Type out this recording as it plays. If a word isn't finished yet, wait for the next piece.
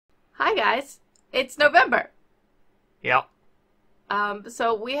Hi guys, it's November. Yep.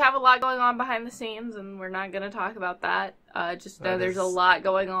 So we have a lot going on behind the scenes, and we're not going to talk about that. Just know there's a lot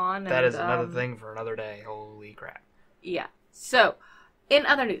going on. That is another thing for another day. Holy crap. Yeah. So, in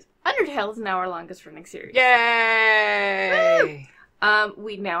other news, Undertale is now our longest running series. Yay!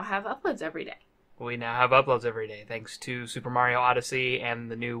 We now have uploads every day. We now have uploads every day, thanks to Super Mario Odyssey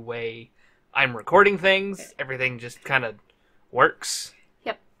and the new way I'm recording things. Everything just kind of works.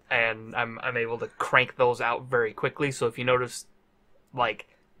 Yep. And I'm able to crank those out very quickly. So if you notice, like,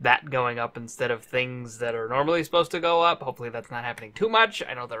 that going up instead of things that are normally supposed to go up, hopefully that's not happening too much.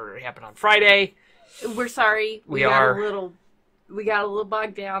 I know that already happened on Friday. We're sorry. We got a little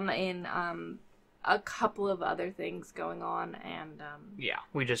bogged down in a couple of other things going on, and yeah,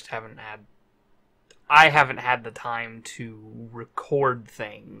 we just haven't had. I haven't had the time to record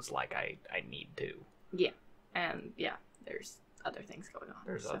things like I need to. Yeah, and yeah, there's other things going on.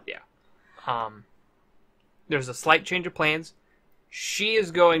 There's a slight change of plans. She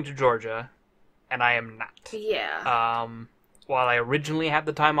is going to Georgia, and I am not. Yeah. While I originally had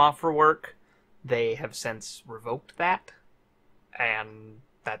the time off for work, they have since revoked that, and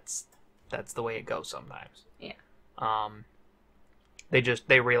that's the way it goes sometimes. Yeah.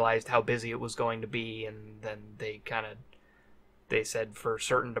 They realized how busy it was going to be, and then they said for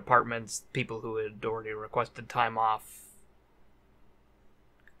certain departments, people who had already requested time off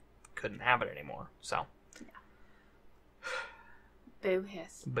couldn't have it anymore. So, boo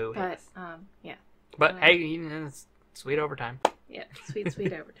hiss. Boo hiss. But yeah. But hey, it's sweet overtime. Yeah, sweet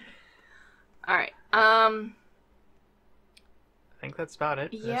overtime. All right. I think that's about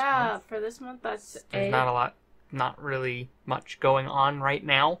it. For this month, that's it. There's not really much going on right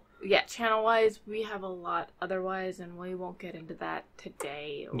now. Yeah, channel-wise, we have a lot otherwise, and we won't get into that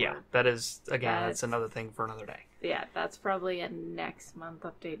today. Yeah, that is, again, that's another thing for another day. Yeah, that's probably a next month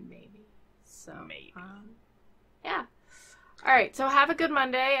update, maybe. So, maybe. Yeah. All right, so have a good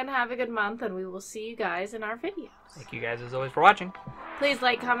Monday, and have a good month, and we will see you guys in our videos. Thank you guys, as always, for watching. Please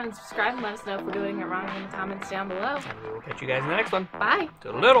like, comment, and subscribe, and let us know if we're doing it wrong in the comments down below. And we will catch you guys in the next one. Bye.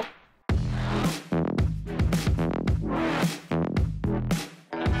 Toodle-doodle.